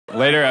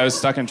Later, I was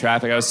stuck in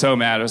traffic. I was so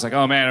mad. I was like,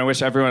 oh man, I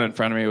wish everyone in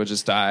front of me would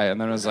just die. And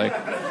then I was like,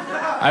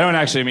 I don't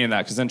actually mean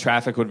that, because then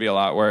traffic would be a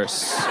lot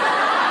worse.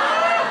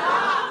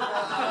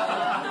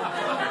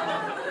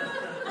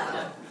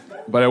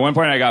 But at one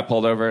point I got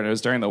pulled over, and it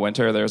was during the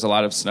winter. There was a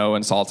lot of snow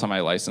and salt on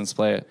my license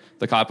plate.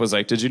 The cop was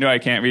like, did you know I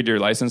can't read your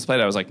license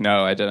plate? I was like,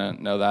 no, I didn't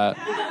know that.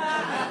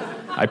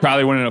 I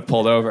probably wouldn't have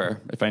pulled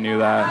over if I knew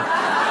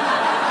that.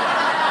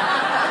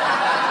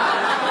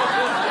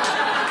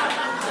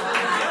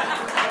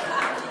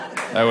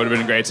 That would have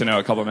been great to know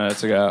a couple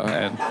minutes ago.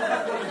 And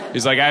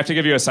he's like, I have to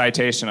give you a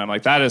citation. I'm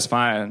like, that is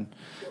fine.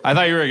 I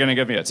thought you were going to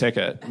give me a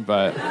ticket,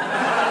 but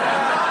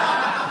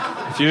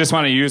if you just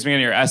want to use me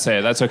in your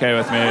essay, that's okay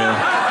with me.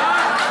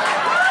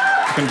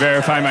 You can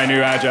verify my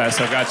new address.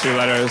 I've got 2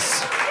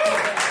 letters.